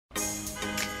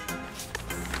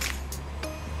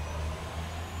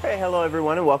Hey, hello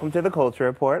everyone, and welcome to the Culture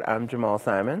Report. I'm Jamal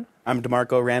Simon. I'm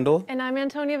DeMarco Randall. And I'm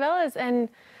Antonia Velez. And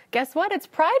guess what? It's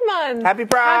Pride Month. Happy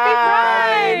Pride!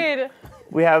 Happy Pride!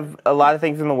 We have a lot of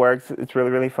things in the works. It's really,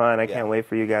 really fun. I can't wait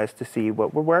for you guys to see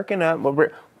what we're working up, what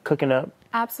we're cooking up.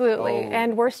 Absolutely.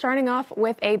 And we're starting off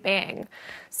with a bang.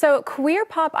 So queer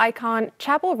pop icon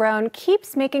Chappell Roan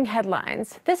keeps making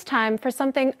headlines, this time for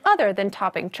something other than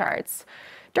topping charts.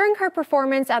 During her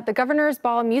performance at the Governor's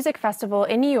Ball Music Festival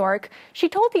in New York, she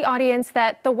told the audience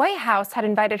that the White House had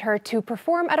invited her to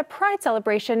perform at a Pride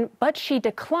celebration, but she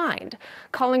declined,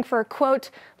 calling for, quote,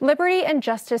 liberty and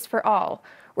justice for all.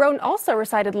 Roan also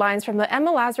recited lines from the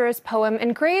Emma Lazarus poem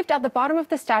engraved at the bottom of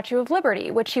the Statue of Liberty,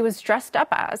 which she was dressed up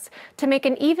as, to make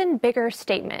an even bigger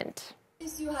statement.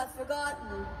 You have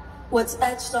forgotten what's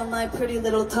etched on my pretty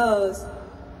little toes.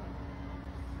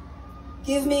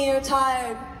 Give me your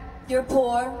tired, your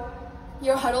poor,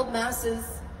 your huddled masses,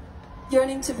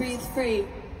 yearning to breathe free.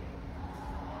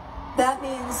 That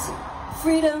means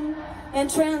freedom and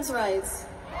trans rights.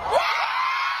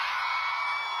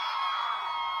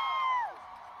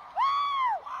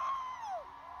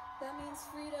 That means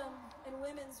freedom and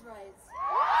women's rights.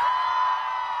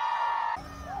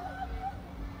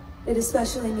 It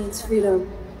especially means freedom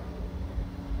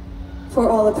for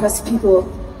all oppressed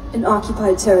people in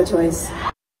occupied territories.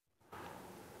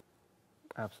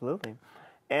 Absolutely.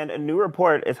 And a new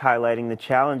report is highlighting the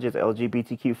challenges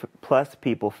LGBTQ plus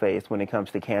people face when it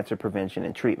comes to cancer prevention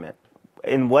and treatment.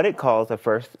 In what it calls a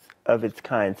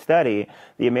first-of-its-kind study,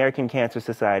 the American Cancer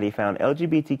Society found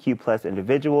LGBTQ plus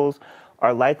individuals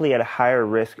are likely at a higher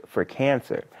risk for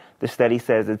cancer. The study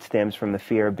says it stems from the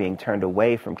fear of being turned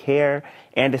away from care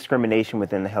and discrimination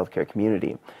within the healthcare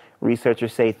community.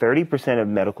 Researchers say 30% of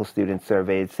medical students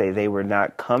surveyed say they were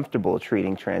not comfortable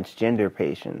treating transgender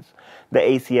patients. The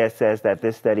ACS says that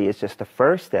this study is just the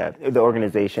first step. The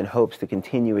organization hopes to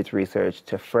continue its research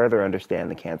to further understand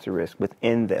the cancer risk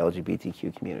within the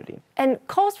LGBTQ community. And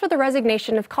calls for the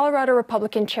resignation of Colorado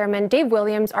Republican Chairman Dave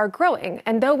Williams are growing.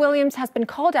 And though Williams has been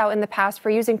called out in the past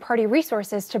for using party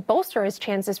resources to bolster his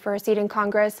chances for a seat in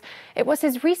Congress, it was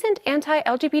his recent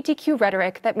anti-LGBTQ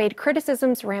rhetoric that made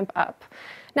criticisms ramp up.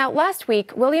 Now, last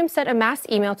week, Williams sent a mass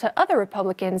email to other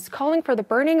Republicans calling for the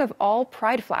burning of all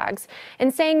pride flags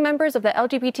and saying members of the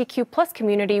LGBTQ plus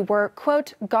community were,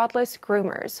 quote, godless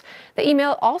groomers. The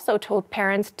email also told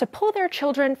parents to pull their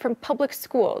children from public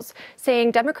schools,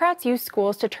 saying Democrats use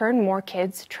schools to turn more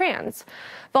kids trans.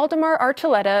 Valdemar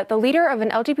Archuleta, the leader of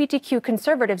an LGBTQ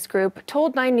conservatives group,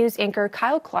 told 9 News anchor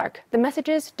Kyle Clark the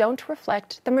messages don't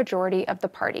reflect the majority of the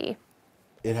party.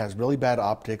 It has really bad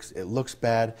optics, it looks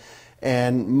bad,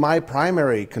 and my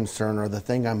primary concern, or the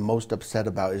thing I'm most upset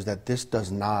about, is that this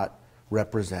does not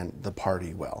represent the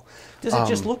party well. Does it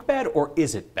just look bad, or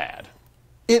is it bad?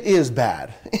 It is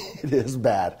bad. It is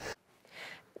bad.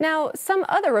 Now, some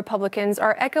other Republicans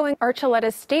are echoing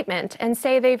Archuleta's statement and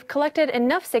say they've collected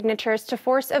enough signatures to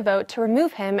force a vote to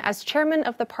remove him as chairman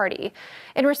of the party.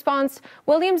 In response,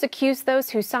 Williams accused those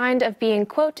who signed of being,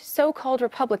 quote, so-called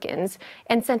Republicans,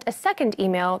 and sent a second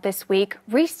email this week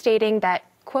restating that,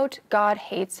 quote, God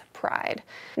hates pride.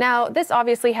 Now, this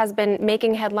obviously has been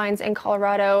making headlines in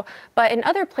Colorado, but in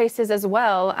other places as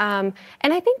well. And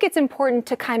I think it's important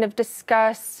to kind of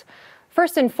discuss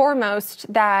first and foremost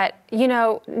that, you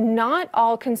know, not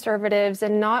all conservatives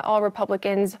and not all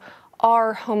Republicans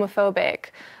are homophobic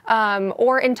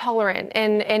or intolerant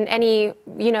in any,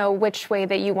 you know, which way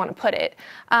that you want to put it.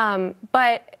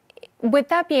 But with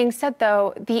that being said,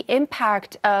 though, the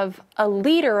impact of a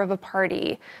leader of a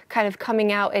party kind of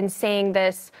coming out and saying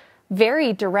this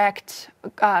very direct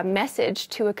message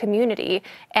to a community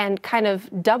and kind of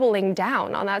doubling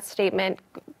down on that statement,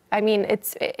 I mean,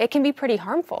 it can be pretty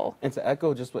harmful. And to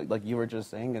echo just what like you were just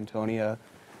saying, Antonia,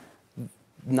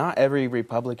 not every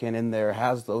Republican in there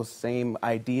has those same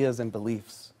ideas and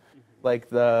beliefs.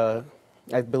 Like I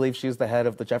believe she's the head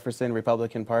of the Jefferson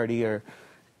Republican Party or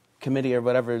committee or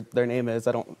whatever their name is.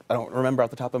 I don't remember off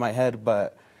the top of my head,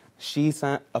 but she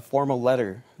sent a formal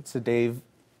letter to Dave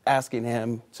asking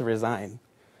him to resign.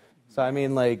 So I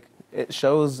mean, like, it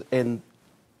shows in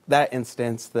that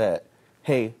instance that,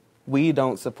 hey, we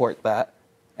don't support that,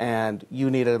 and you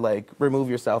need to, like, remove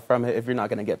yourself from it if you're not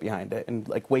going to get behind it, and,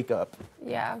 like, wake up.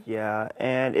 Yeah. Yeah,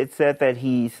 and it said that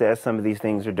he says some of these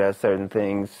things or does certain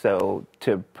things so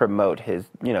to promote his,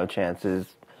 you know, chances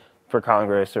for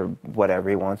Congress or whatever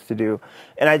he wants to do.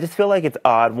 And I just feel like it's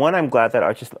odd. One, I'm glad that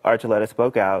Archuleta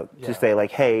spoke out to say,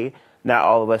 like, hey, not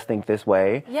all of us think this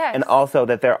way. Yes. And also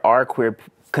that there are queer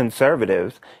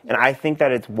conservatives. And I think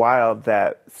that it's wild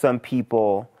that some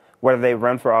people, whether they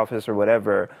run for office or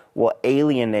whatever, will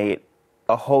alienate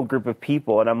a whole group of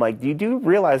people. And I'm like, you do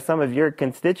realize some of your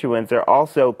constituents are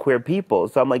also queer people.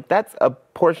 So I'm like, that's a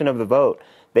portion of the vote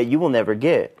that you will never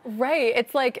get. Right.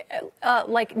 It's like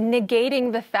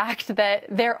negating the fact that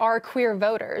there are queer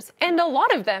voters, and a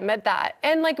lot of them at that.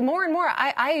 And like more and more,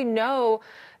 I know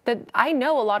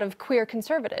a lot of queer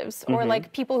conservatives, or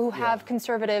like people who have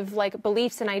conservative like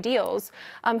beliefs and ideals,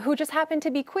 who just happen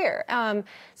to be queer.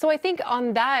 So I think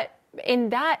in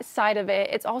that side of it,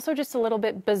 it's also just a little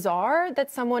bit bizarre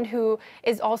that someone who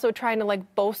is also trying to like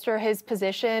bolster his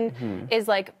position is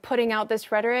like putting out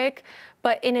this rhetoric.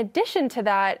 But in addition to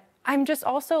that, I'm just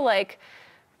also like,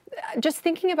 just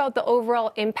thinking about the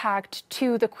overall impact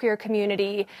to the queer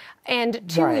community and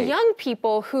to young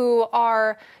people who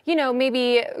are,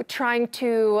 maybe trying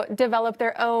to develop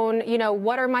their own,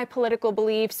 what are my political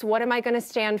beliefs? What am I going to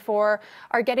stand for?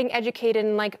 Are getting educated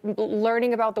and like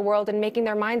learning about the world and making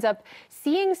their minds up.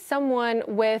 Seeing someone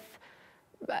with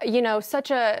such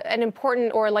an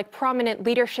important or like prominent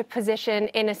leadership position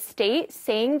in a state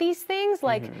saying these things,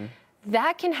 like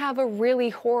that can have a really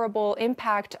horrible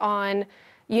impact on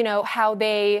how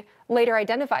they later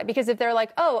identify. Because if they're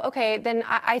like, oh, okay, then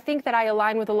I think that I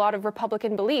align with a lot of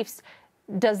Republican beliefs.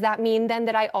 Does that mean then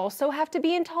that I also have to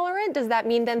be intolerant? Does that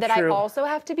mean then that I also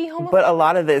have to be homophobic? But a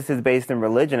lot of this is based in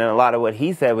religion, and a lot of what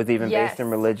he said was even based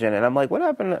in religion. And I'm like, what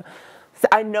happened to... So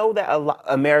I know that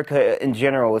America in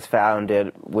general was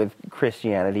founded with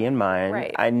Christianity in mind.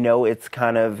 Right. I know it's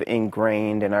kind of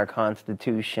ingrained in our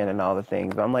Constitution and all the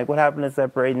things. But I'm like, what happened to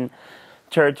separating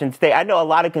church and state? I know a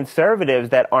lot of conservatives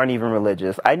that aren't even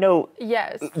religious. I know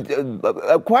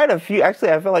quite a few.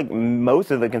 Actually, I feel like most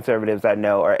of the conservatives I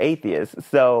know are atheists.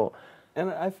 So,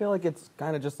 and I feel like it's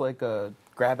kind of just like a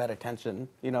grab at attention,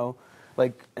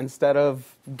 like instead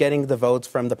of getting the votes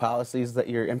from the policies that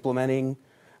you're implementing,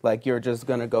 like you're just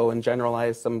going to go and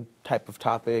generalize some type of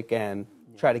topic and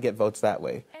try to get votes that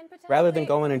way, rather than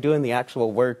going and doing the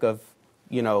actual work of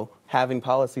having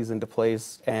policies into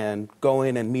place and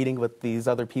going and meeting with these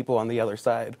other people on the other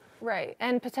side. Right,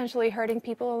 and potentially hurting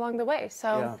people along the way.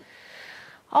 So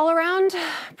all around,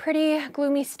 pretty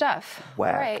gloomy stuff.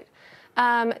 Whack.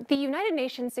 Right. The United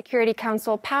Nations Security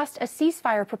Council passed a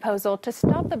ceasefire proposal to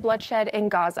stop the bloodshed in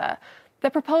Gaza. The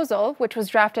proposal, which was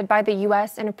drafted by the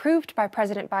U.S. and approved by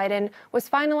President Biden, was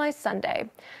finalized Sunday.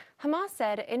 Hamas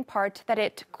said, in part, that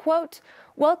it, quote,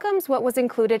 welcomes what was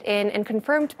included in and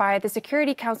confirmed by the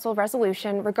Security Council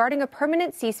resolution regarding a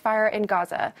permanent ceasefire in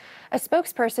Gaza. A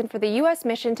spokesperson for the U.S.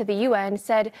 mission to the UN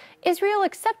said Israel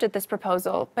accepted this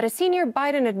proposal, but a senior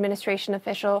Biden administration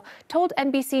official told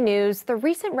NBC News the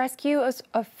recent rescue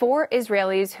of 4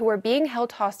 Israelis who were being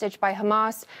held hostage by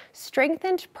Hamas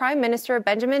strengthened Prime Minister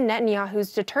Benjamin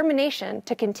Netanyahu's determination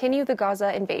to continue the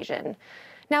Gaza invasion.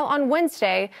 Now, on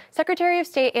Wednesday, Secretary of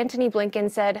State Antony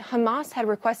Blinken said Hamas had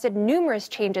requested numerous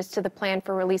changes to the plan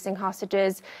for releasing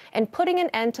hostages and putting an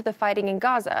end to the fighting in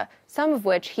Gaza, some of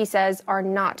which he says are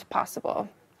not possible.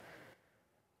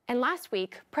 And last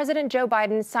week, President Joe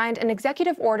Biden signed an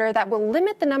executive order that will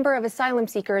limit the number of asylum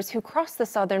seekers who cross the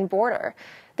southern border.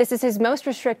 This is his most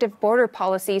restrictive border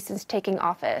policy since taking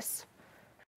office.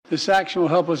 This action will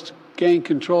help us gain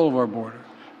control of our border,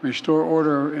 restore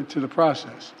order into the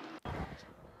process.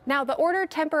 Now, the order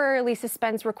temporarily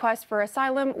suspends requests for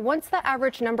asylum once the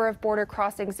average number of border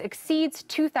crossings exceeds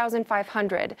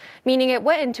 2,500, meaning it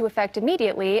went into effect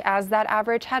immediately as that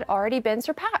average had already been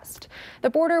surpassed. The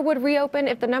border would reopen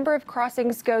if the number of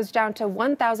crossings goes down to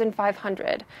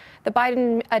 1,500. The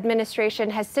Biden administration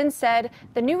has since said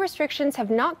the new restrictions have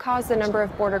not caused the number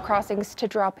of border crossings to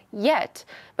drop yet,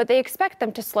 but they expect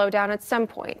them to slow down at some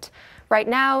point. Right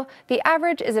now, the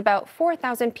average is about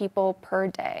 4,000 people per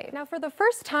day. Now, for the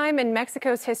first time in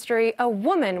Mexico's history, a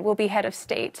woman will be head of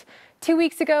state. 2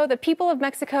 weeks ago, the people of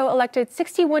Mexico elected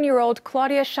 61-year-old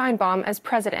Claudia Sheinbaum as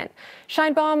president.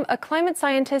 Sheinbaum, a climate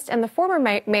scientist and the former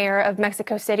mayor of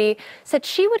Mexico City, said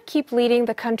she would keep leading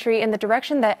the country in the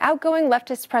direction that outgoing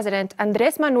leftist president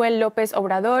Andrés Manuel López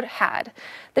Obrador had.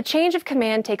 The change of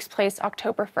command takes place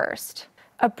October 1st.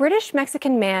 A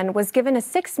British-Mexican man was given a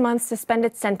 6-month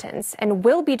suspended sentence and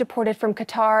will be deported from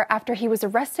Qatar after he was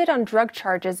arrested on drug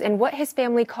charges in what his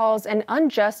family calls an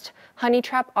unjust honey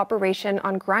trap operation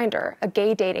on Grindr, a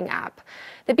gay dating app.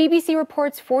 The BBC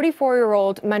reports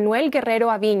 44-year-old Manuel Guerrero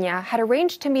Aviña had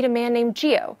arranged to meet a man named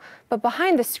Gio, but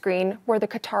behind the screen were the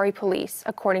Qatari police,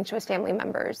 according to his family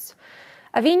members.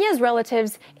 Aviña's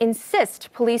relatives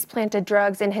insist police planted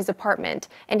drugs in his apartment,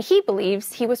 and he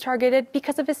believes he was targeted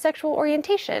because of his sexual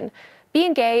orientation.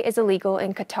 Being gay is illegal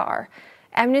in Qatar.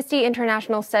 Amnesty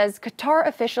International says Qatar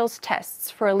officials' tests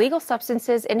for illegal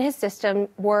substances in his system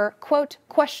were, quote,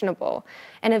 questionable,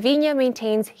 and Aviña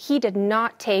maintains he did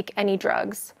not take any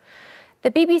drugs. The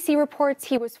BBC reports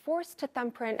he was forced to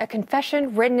thumbprint a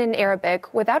confession written in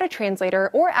Arabic without a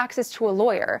translator or access to a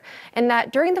lawyer, and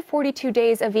that during the 42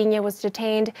 days Aviña was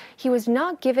detained, he was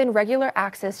not given regular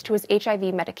access to his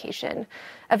HIV medication.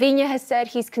 Aviña has said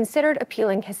he's considered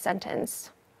appealing his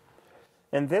sentence.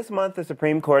 And this month, the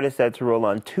Supreme Court is set to rule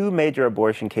on 2 major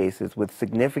abortion cases with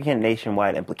significant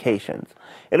nationwide implications.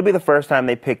 It'll be the first time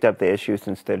they picked up the issue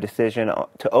since their decision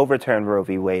to overturn Roe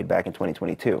v. Wade back in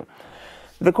 2022.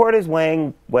 The court is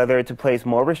weighing whether to place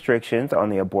more restrictions on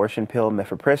the abortion pill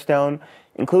mifepristone,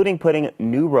 including putting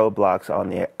new roadblocks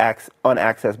on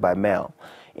access by mail.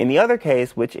 In the other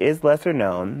case, which is lesser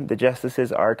known, the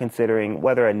justices are considering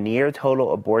whether a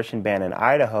near-total abortion ban in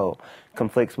Idaho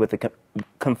conflicts with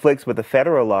the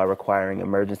federal law requiring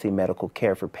emergency medical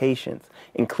care for patients,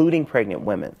 including pregnant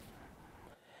women.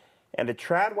 And a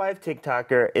trad wife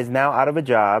TikToker is now out of a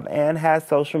job and has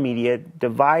social media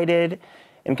divided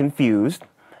and confused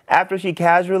after she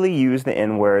casually used the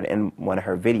N-word in one of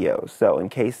her videos. So in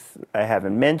case I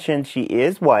haven't mentioned, she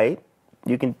is white.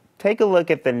 You can take a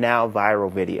look at the now viral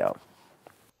video.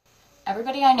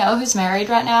 Everybody I know who's married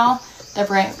right now, they're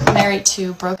married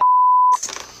to broke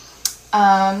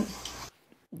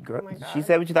She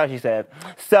said what you thought she said.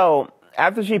 So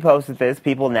after she posted this,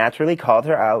 people naturally called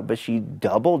her out, but she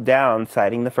doubled down,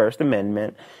 citing the First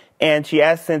Amendment. And she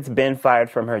has since been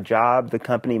fired from her job. The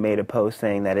company made a post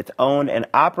saying that it's owned and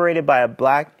operated by a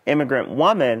black immigrant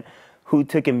woman who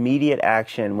took immediate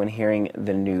action when hearing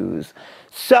the news.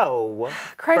 So,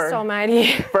 Christ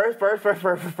almighty. First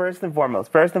and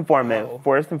foremost.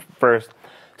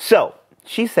 So,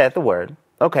 she said the word.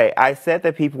 Okay, I said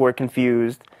that people were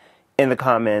confused in the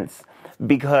comments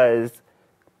because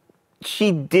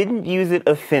she didn't use it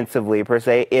offensively, per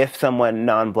se, if someone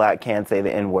non-black can say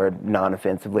the N-word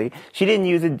non-offensively. She didn't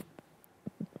use it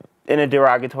in a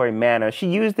derogatory manner. She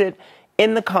used it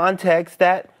in the context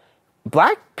that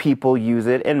black people use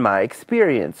it, in my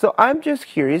experience. So I'm just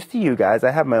curious to you guys.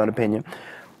 I have my own opinion.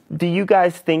 Do you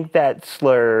guys think that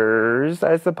slurs,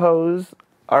 I suppose,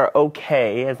 are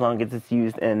okay as long as it's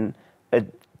used in a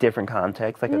different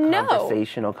context, like a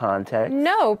conversational context?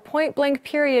 No, point blank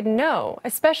period, no.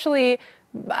 Especially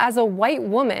as a white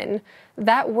woman,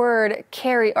 that word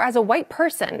or as a white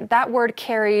person, that word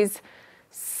carries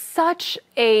such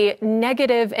a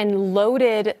negative and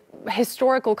loaded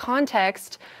historical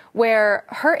context where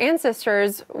her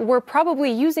ancestors were probably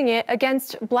using it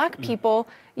against black people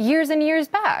years and years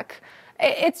back.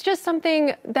 It's just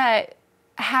something that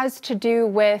has to do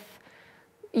with,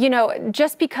 you know,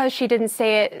 just because she didn't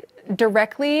say it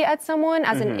directly at someone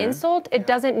as an insult, it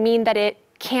doesn't mean that it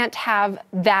can't have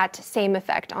that same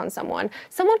effect on someone.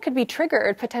 Someone could be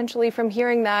triggered potentially from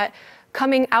hearing that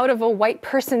coming out of a white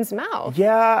person's mouth.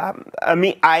 Yeah, I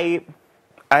mean, I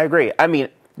agree. I mean,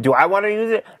 do I want to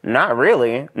use it? Not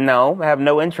really. No, I have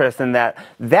no interest in that.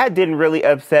 That didn't really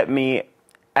upset me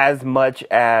as much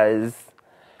as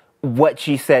what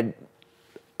she said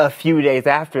a few days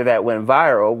after that went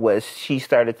viral. Was she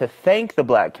started to thank the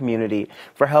black community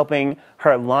for helping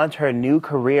her launch her new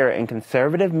career in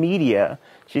conservative media.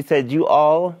 She said, "You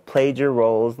all played your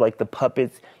roles like the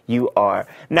puppets you are."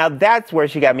 Now that's where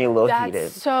she got me a little heated.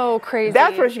 That's so crazy.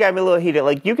 That's where she got me a little heated.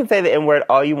 Like, you can say the N-word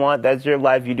all you want. That's your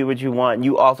life. You do what you want.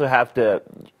 You also have to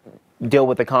deal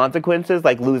with the consequences,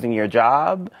 like losing your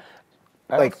job.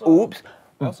 Oops.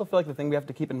 I also feel like the thing we have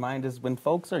to keep in mind is when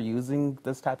folks are using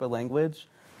this type of language,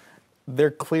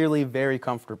 they're clearly very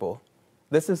comfortable.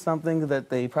 This is something that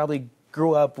they probably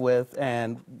grew up with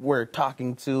and were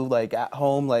talking to, like, at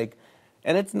home, like,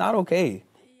 and it's not okay.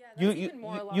 You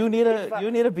need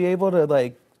to be able to,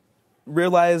 like,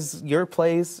 realize your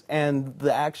place and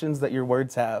the actions that your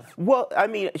words have. Well, I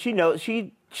mean, she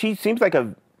seems like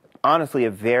honestly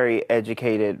a very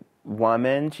educated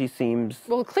woman. She seems...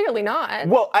 Well, clearly not.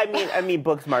 Well, I mean,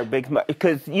 book smart, big smart,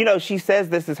 because, you know, she says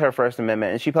this is her First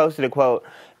Amendment, and she posted a quote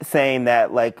saying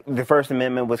that, like, the First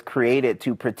Amendment was created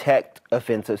to protect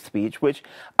offensive speech, which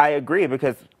I agree,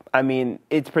 because, I mean,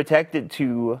 it's protected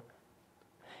to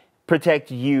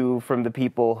protect you from the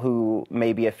people who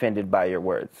may be offended by your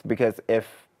words, because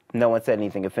if no one said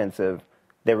anything offensive,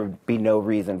 there would be no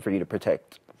reason for you to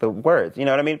protect the words, you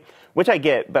know what I mean? Which I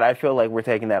get, but I feel like we're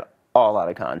taking that all out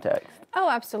of context. Oh,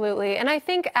 absolutely. And I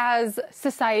think as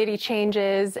society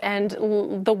changes and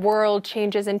the world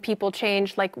changes and people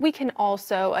change, like, we can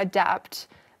also adapt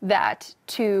that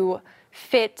to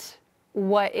fit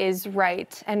what is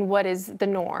right and what is the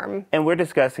norm. And we're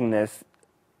discussing this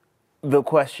the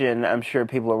question I'm sure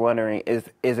people are wondering is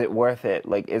it worth it?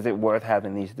 Like, is it worth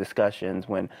having these discussions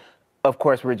when, of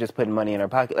course, we're just putting money in our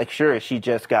pocket? Like, sure, she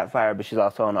just got fired, but she's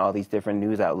also on all these different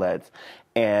news outlets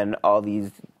and all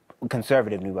these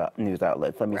conservative news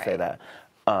outlets. Let me say that.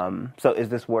 So is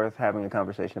this worth having a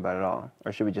conversation about it all,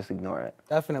 or should we just ignore it?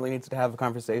 Definitely needs to have a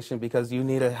conversation, because you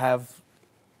need to have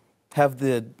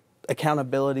the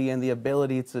accountability and the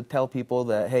ability to tell people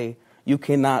that, hey, you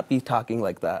cannot be talking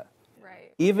like that.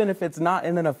 Right. Even if it's not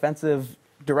in an offensive,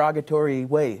 derogatory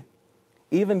way.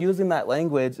 Even using that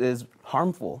language is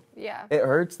harmful. Yeah. It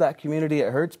hurts that community.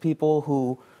 It hurts people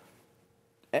who,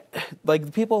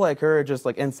 like, people like her are just,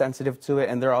 like, insensitive to it,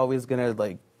 and they're always going to,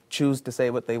 like, choose to say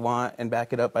what they want and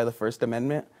back it up by the First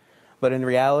Amendment. But in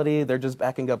reality, they're just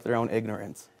backing up their own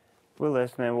ignorance. We're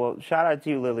listening. Well, shout out to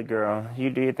you, Lily girl.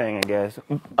 You do your thing, I guess.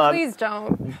 Please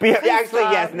don't. Please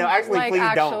stop. yes. No, actually, Like, please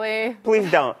actually. don't.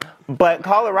 Please don't. But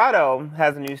Colorado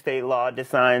has a new state law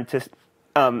designed to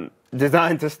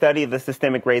study the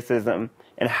systemic racism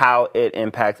and how it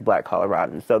impacts Black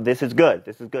Coloradans. So this is good.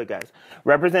 This is good, guys.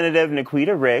 Representative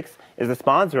Nikita Ricks is the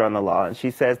sponsor on the law, and she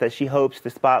says that she hopes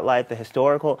to spotlight the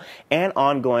historical and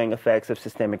ongoing effects of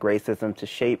systemic racism to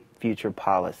shape future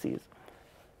policies.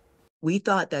 We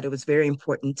thought that it was very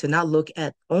important to not look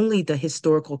at only the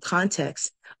historical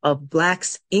context of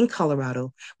Blacks in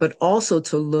Colorado, but also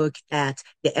to look at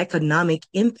the economic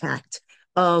impact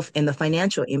of and the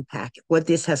financial impact, what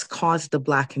this has caused the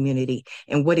Black community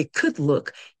and what it could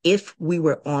look if we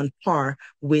were on par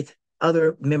with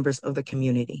other members of the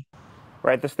community.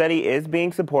 Right, the study is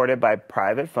being supported by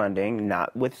private funding,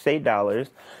 not with state dollars.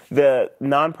 The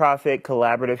nonprofit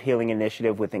Collaborative Healing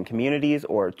Initiative Within Communities,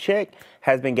 or CHIC,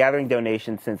 has been gathering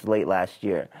donations since late last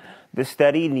year. The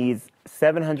study needs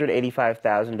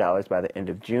 $785,000 by the end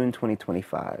of June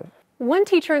 2025. One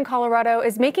teacher in Colorado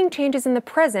is making changes in the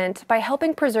present by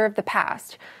helping preserve the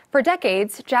past. For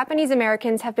decades, Japanese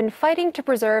Americans have been fighting to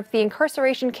preserve the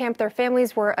incarceration camp their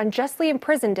families were unjustly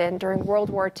imprisoned in during World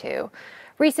War II.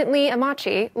 Recently,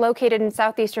 Amachi, located in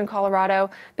southeastern Colorado,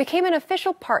 became an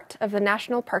official part of the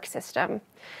national park system.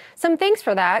 Some thanks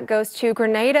for that goes to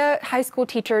Grenada high school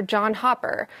teacher John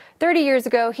Hopper. 30 years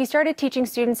ago, he started teaching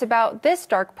students about this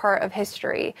dark part of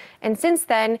history. And since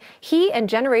then, he and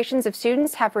generations of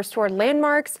students have restored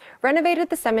landmarks, renovated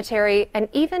the cemetery, and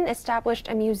even established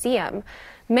a museum.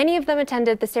 Many of them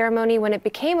attended the ceremony when it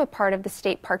became a part of the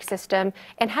state park system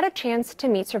and had a chance to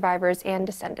meet survivors and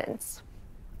descendants.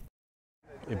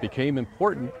 It became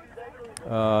important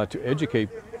to educate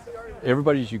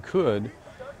everybody as you could,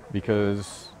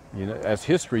 because, you know, as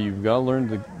history, you've got to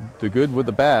learn the good with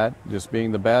the bad, just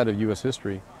being the bad of U.S.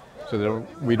 history, so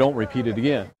that we don't repeat it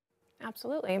again.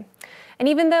 Absolutely. And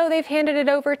even though they've handed it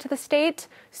over to the state,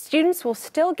 students will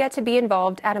still get to be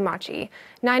involved at Amachi.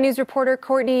 9 News reporter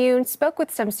Courtney Yoon spoke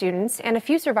with some students and a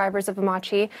few survivors of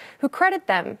Amachi who credit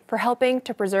them for helping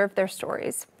to preserve their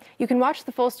stories. You can watch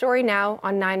the full story now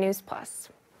on 9 News Plus.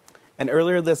 And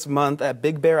earlier this month at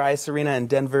Big Bear Ice Arena in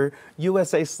Denver,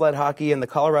 USA Sled Hockey and the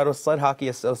Colorado Sled Hockey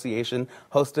Association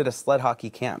hosted a sled hockey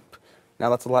camp.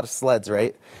 Now that's a lot of sleds,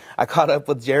 right? I caught up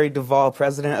with Jerry Duvall,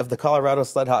 president of the Colorado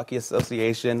Sled Hockey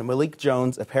Association, Malik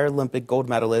Jones, a Paralympic gold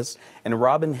medalist, and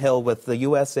Robin Hill with the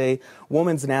USA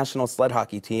Women's National Sled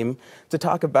Hockey Team to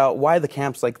talk about why the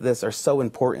camps like this are so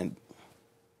important.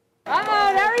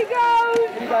 Uh-oh, there he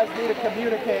goes! You guys need to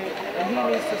communicate, and he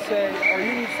needs to say, or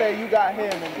you need to say you got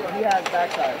him, and he has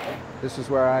backside. This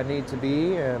is where I need to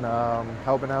be, and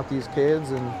helping out these kids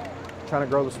and trying to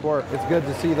grow the sport. It's good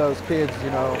to see those kids,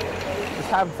 you know, just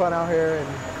having fun out here and,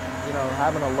 you know,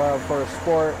 having a love for the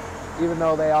sport. Even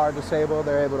though they are disabled,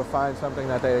 they're able to find something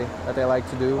that they like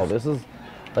to do. Oh, this is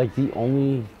like the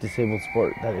only disabled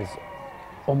sport that is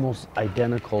almost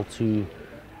identical to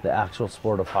the actual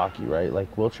sport of hockey, right?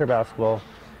 Like wheelchair basketball,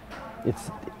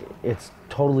 it's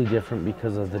totally different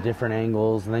because of the different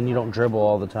angles, and then you don't dribble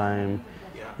all the time.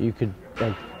 You could,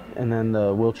 like, and then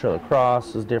the wheelchair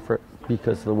lacrosse is different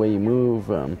because of the way you move,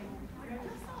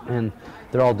 and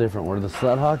they're all different. Where the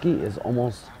sled hockey is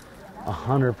almost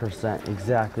 100%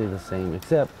 exactly the same,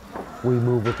 except we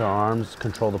move with our arms,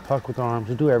 control the puck with our arms,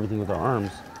 we do everything with our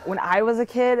arms. When I was a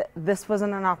kid, this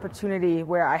wasn't an opportunity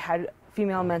where I had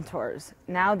female mentors.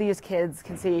 Now these kids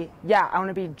can see, yeah, I want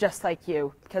to be just like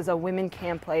you, because a women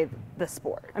can play the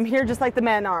sport. I'm here just like the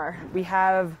men are. We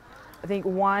have, I think,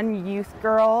 1 youth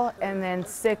girl and then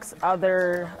 6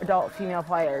 other adult female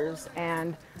players.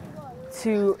 And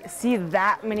to see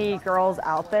that many girls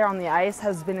out there on the ice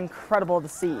has been incredible to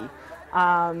see.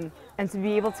 And to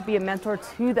be able to be a mentor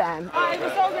to them. It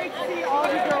was so great to see all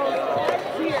the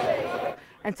girls here.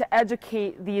 And to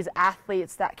educate these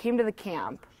athletes that came to the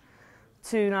camp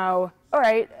to know, all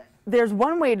right, there's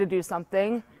one way to do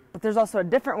something, but there's also a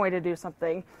different way to do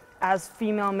something. As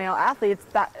female, male athletes,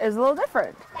 that is a little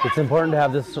different. It's important to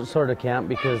have this sort of camp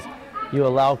because you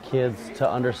allow kids to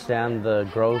understand the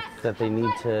growth that they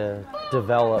need to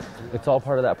develop. It's all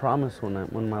part of that promise.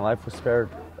 When my life was spared,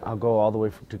 I'll go all the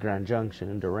way to Grand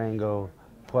Junction, Durango,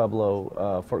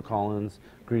 Pueblo, Fort Collins,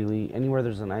 Greeley. Anywhere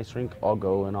there's an ice rink, I'll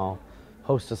go and I'll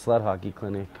host a sled hockey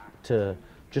clinic to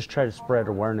just try to spread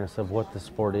awareness of what the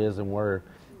sport is and where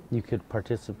you could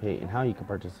participate and how you could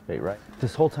participate, right?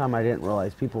 This whole time I didn't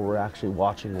realize people were actually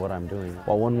watching what I'm doing.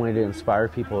 Well, one way to inspire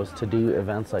people is to do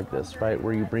events like this, right?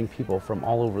 Where you bring people from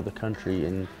all over the country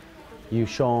and you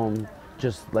show them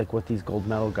just like what these gold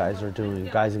medal guys are doing,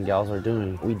 guys and gals are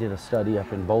doing. We did a study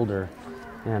up in Boulder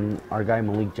and our guy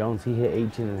Malik Jones, he hit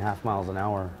 18.5 miles an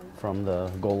hour from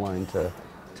the goal line to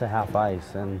half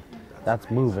ice, and that's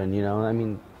moving, you know? I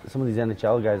mean, some of these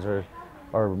NHL guys are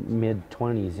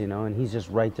mid-20s, you know, and he's just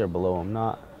right there below him,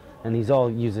 and he's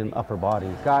all using upper body.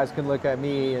 Guys can look at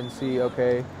me and see,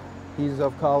 okay, he's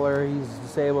of color, he's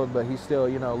disabled, but he's still,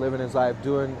 you know, living his life,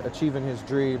 achieving his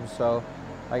dreams. So,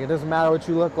 like, it doesn't matter what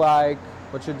you look like,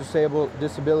 what your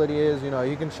disability is, you know,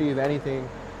 you can achieve anything.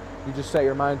 You just set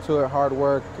your mind to it, hard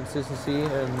work, consistency,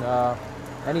 and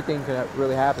anything can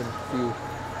really happen if you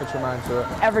put your mind to it.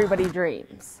 Everybody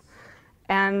dreams.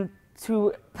 And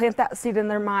to plant that seed in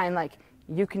their mind, like,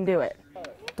 you can do it.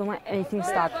 Don't let anything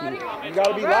stop you. You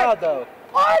gotta be loud, though.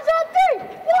 Eyes on 3!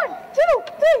 1, 2,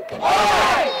 3!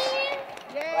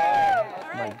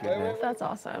 My goodness. That's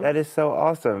awesome. That is so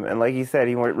awesome. And like you said,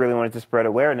 he really wanted to spread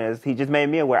awareness. He just made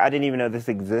me aware. I didn't even know this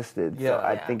existed. Yeah. So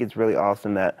I think it's really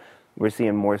awesome that we're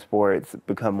seeing more sports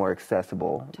become more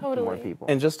accessible to more people.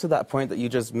 And just to that point that you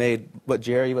just made, what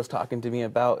Jerry was talking to me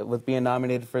about with being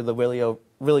nominated for the Willie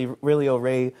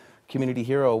O'Ray Community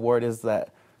Hero Award is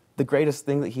that the greatest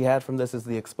thing that he had from this is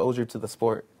the exposure to the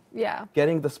sport. Yeah.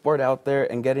 Getting the sport out there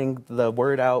and getting the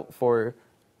word out for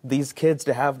these kids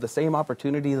to have the same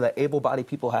opportunity that able-bodied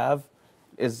people have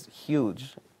is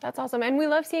huge. That's awesome. And we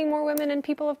love seeing more women and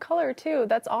people of color, too.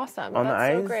 That's awesome. On the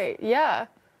That's so ice? great. Yeah.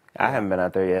 I haven't been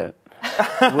out there yet.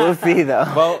 We'll see,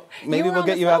 though. Well, maybe we'll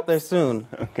get you out there soon.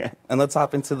 Okay. And let's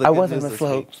hop into the I good wasn't news the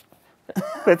this week. slopes.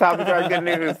 Let's hop into our good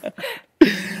news.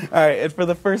 All right, and for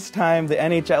the first time, the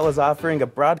NHL is offering a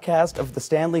broadcast of the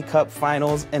Stanley Cup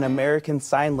Finals in American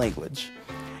Sign Language.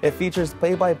 It features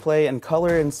play-by-play in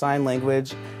color and sign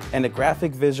language and a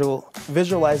graphic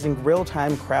visualizing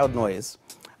real-time crowd noise.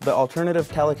 The alternative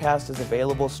telecast is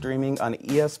available streaming on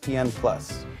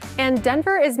ESPN+. And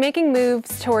Denver is making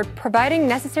moves toward providing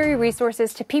necessary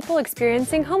resources to people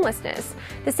experiencing homelessness.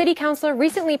 The city council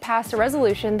recently passed a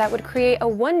resolution that would create a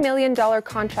 $1 million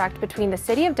contract between the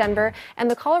city of Denver and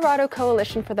the Colorado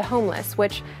Coalition for the Homeless,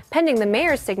 which, pending the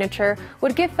mayor's signature,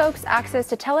 would give folks access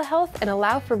to telehealth and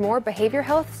allow for more behavioral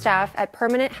health staff at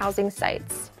permanent housing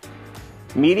sites.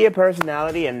 Media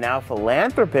personality and now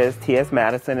philanthropist T.S.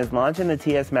 Madison is launching the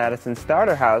T.S. Madison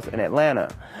Starter House in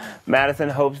Atlanta. Madison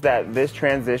hopes that this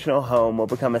transitional home will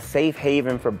become a safe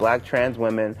haven for Black trans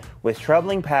women with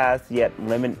troubling pasts yet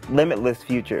limitless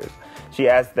futures. She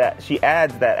adds that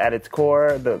at its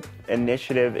core, the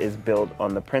initiative is built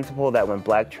on the principle that when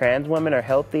Black trans women are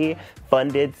healthy,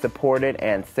 funded, supported,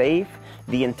 and safe,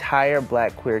 the entire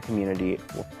Black queer community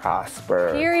will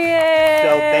prosper. Period. So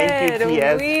thank you,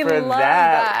 T.S., We for love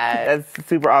that. That's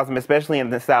super awesome, especially in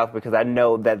the South, because I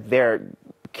know that they're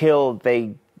killed.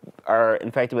 They are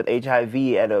infected with HIV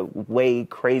at a way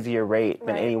crazier rate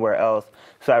than anywhere else.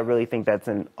 So I really think that's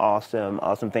an awesome,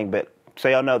 awesome thing. But so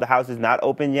y'all know, the house is not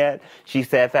open yet. She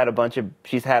said that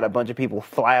she's had a bunch of people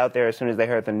fly out there as soon as they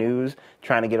heard the news,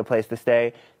 trying to get a place to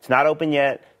stay. It's not open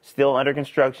yet. Still under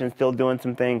construction. Still doing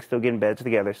some things. Still getting beds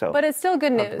together. So, but it's still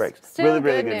good news. Still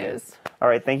really good news. All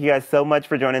right. Thank you guys so much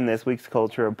for joining this week's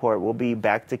Culture Report. We'll be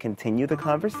back to continue the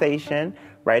conversation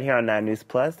right here on 9 News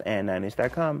Plus and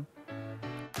 9news.com.